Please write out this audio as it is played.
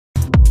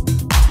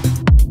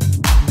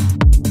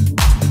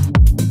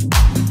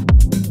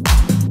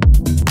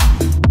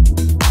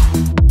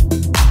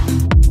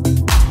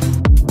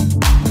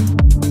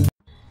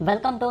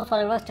Welcome to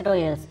SolidWorks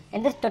tutorials.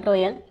 In this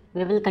tutorial,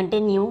 we will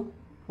continue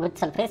with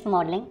surface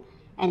modeling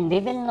and we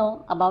will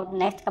know about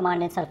next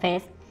command in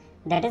surface,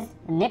 that is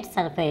knit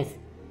surface.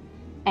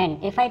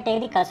 And if I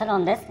take the cursor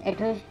on this, it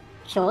will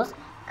shows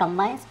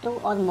combines two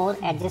or more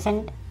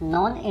adjacent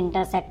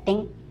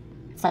non-intersecting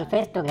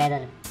surface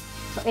together.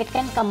 So it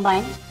can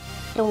combine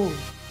two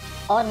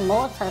or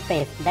more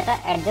surface that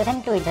are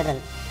adjacent to each other.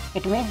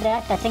 It means they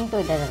are touching to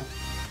each other.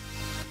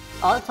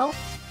 Also,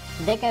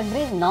 they can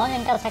be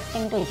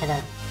non-intersecting to each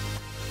other,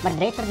 but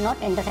they should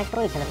not intersect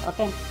to each other.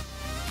 Okay,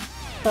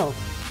 so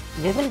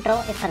we will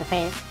draw a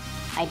surface.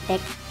 I take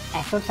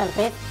extrude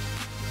surface.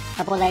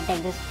 Suppose I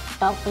take this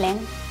top plane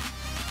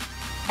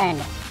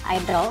and I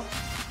draw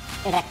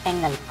a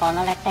rectangle,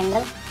 corner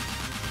rectangle,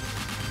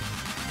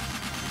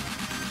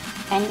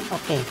 and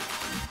okay,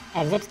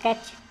 exit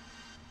sketch,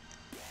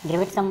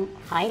 give it some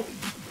height.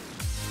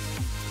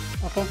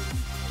 Okay,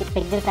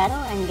 pick this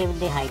arrow and give it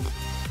the height.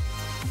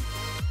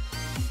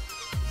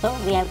 So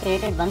we have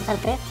created one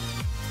surface.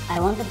 I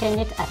want to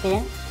change its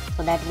appearance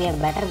so that we have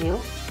better view.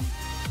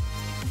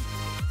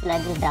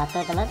 Select this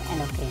darker color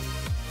and okay.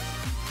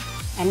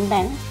 And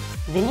then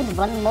we need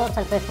one more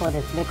surface for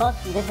this because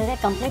this is a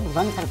complete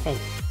one surface.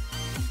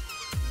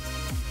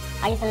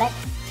 I select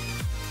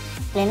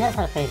planar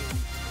surface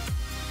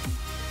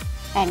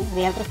and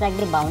we have to select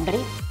the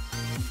boundary.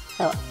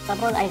 So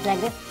suppose I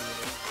select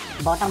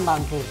this bottom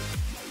boundary.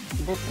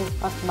 This is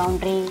first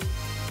boundary,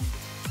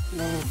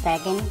 this is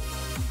second,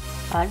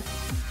 third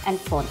and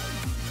fourth,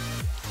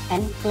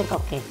 and click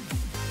OK.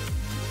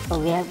 So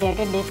we have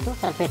created these two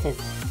surfaces.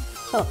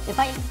 So if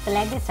I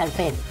select this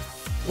surface,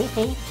 we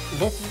see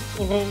this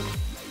is a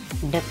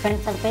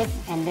different surface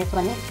and this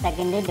one is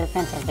secondly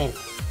different surface.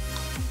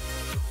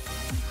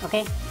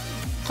 Okay,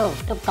 so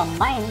to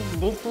combine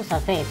these two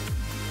surfaces,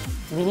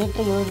 we need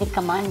to use the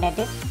command that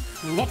is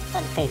knit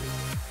surface.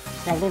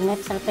 Like this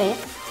knit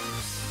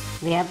surface,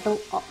 we have two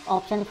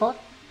options for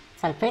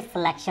surface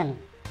selection.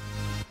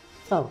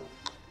 So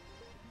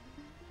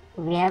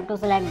we have to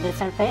select this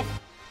surface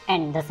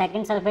and the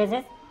second surface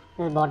is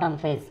this bottom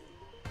face.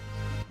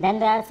 Then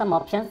there are some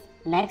options.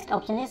 Next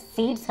option is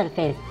seed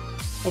surface.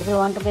 If you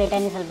want to create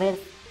any surface,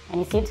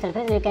 any seed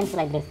surface, you can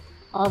select this,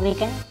 or we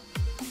can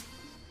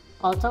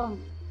also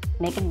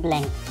make it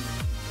blank.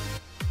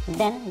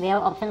 Then we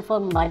have option for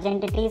merge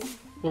entities.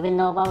 We will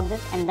know about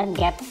this, and then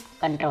gap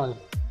control.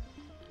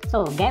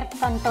 So gap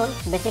control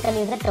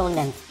basically is the toe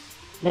length,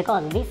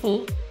 because we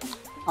see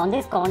on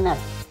this corner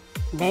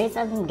there is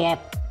a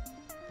gap.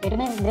 It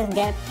means this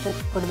gap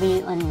could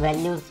be on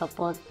value,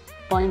 suppose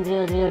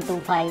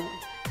 0.0025.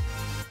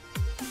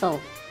 So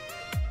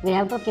we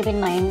have to keep in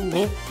mind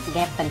this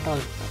gap control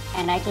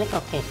and I click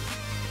OK.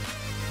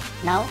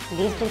 Now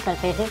these two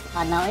surfaces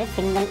are now a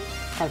single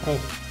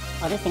surface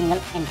or a single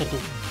entity.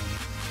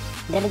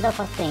 That is the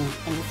first thing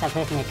in the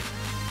surface knit.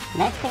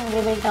 Next thing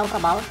we will talk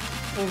about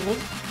is the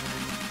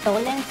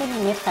tolerance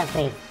in knit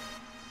surface.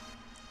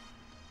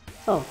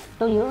 So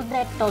to use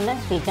that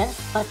tolerance feature,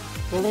 first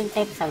we will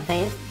take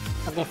surface.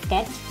 Okay,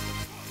 sketch,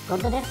 go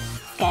to this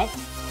sketch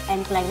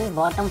and select this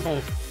bottom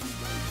face,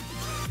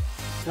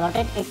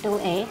 rotate it to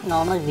a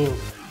normal view.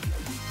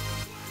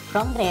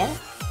 From there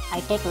I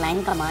take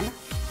line command.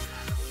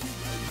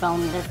 From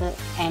this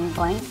end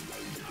point,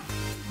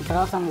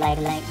 draw some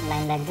line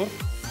like this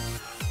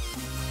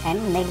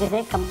and make this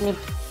a complete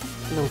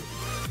loop.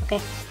 Okay,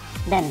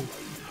 then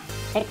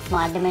take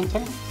smart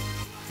dimension.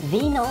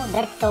 We know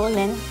that toe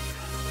length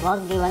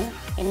was given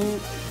in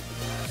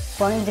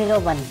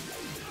 0.01.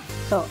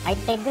 So I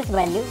take this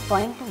value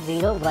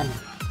 0.01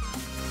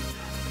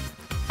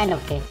 and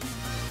OK.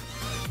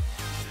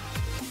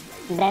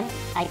 Then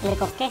I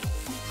click OK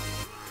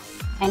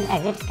and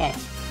exit sketch.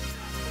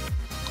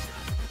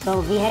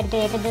 So we had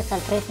created the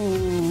surface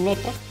knit.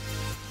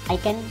 I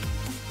can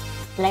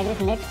select this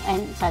knit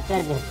and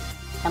circle this,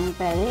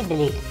 temporarily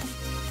delete.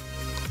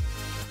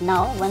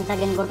 Now once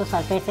again go to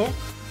surfaces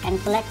and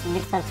select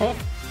knit surface.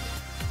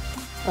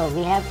 So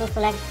we have to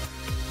select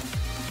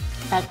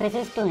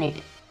surfaces to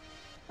knit.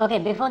 Okay,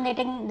 before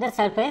knitting the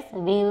surface,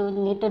 we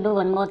need to do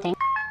one more thing.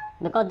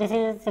 Because this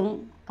is a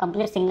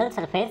complete single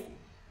surface,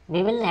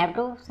 we will have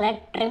to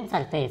select trim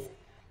surface.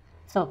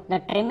 So the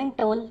trimming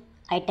tool,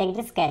 I take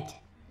the sketch.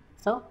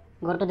 So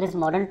go to this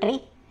model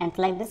tree and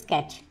select the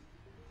sketch.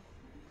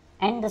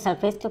 And the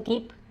surface to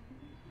keep,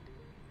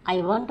 I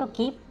want to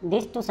keep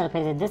these two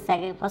surfaces, this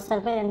first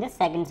surface and this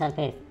second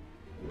surface,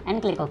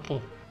 and click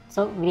OK.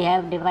 So we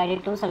have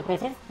divided two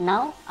surfaces.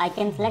 Now I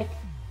can select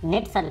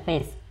knit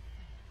surface.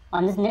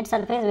 On this knit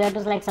surface, we have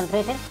to select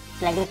surfaces,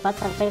 like this first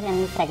surface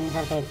and this second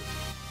surface.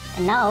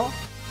 And now,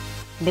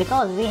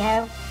 because we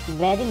have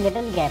very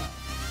little gap,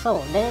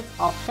 so there is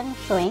option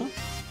showing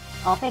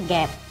of a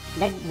gap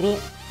that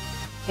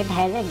it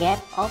has a gap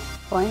of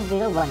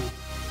 0.01.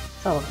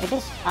 So it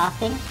is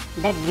asking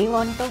that we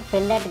want to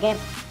fill that gap.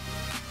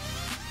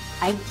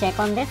 I check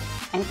on this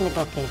and click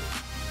OK.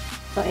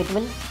 So it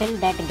will fill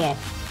that gap.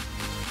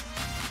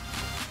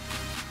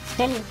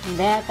 Still,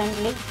 there are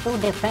currently two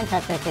different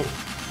surfaces.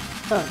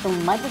 So to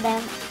merge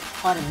them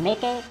or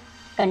make a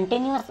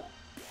continuous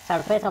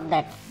surface of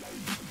that.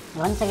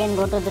 Once again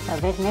go to the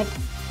surface net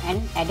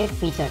and edit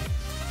features.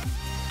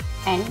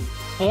 And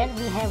here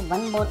we have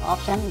one more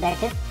option,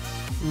 that is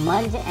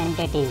merge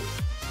entities.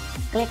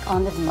 Click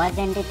on this merge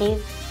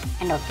entities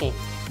and OK.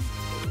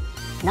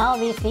 Now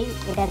we see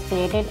it has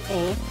created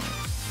a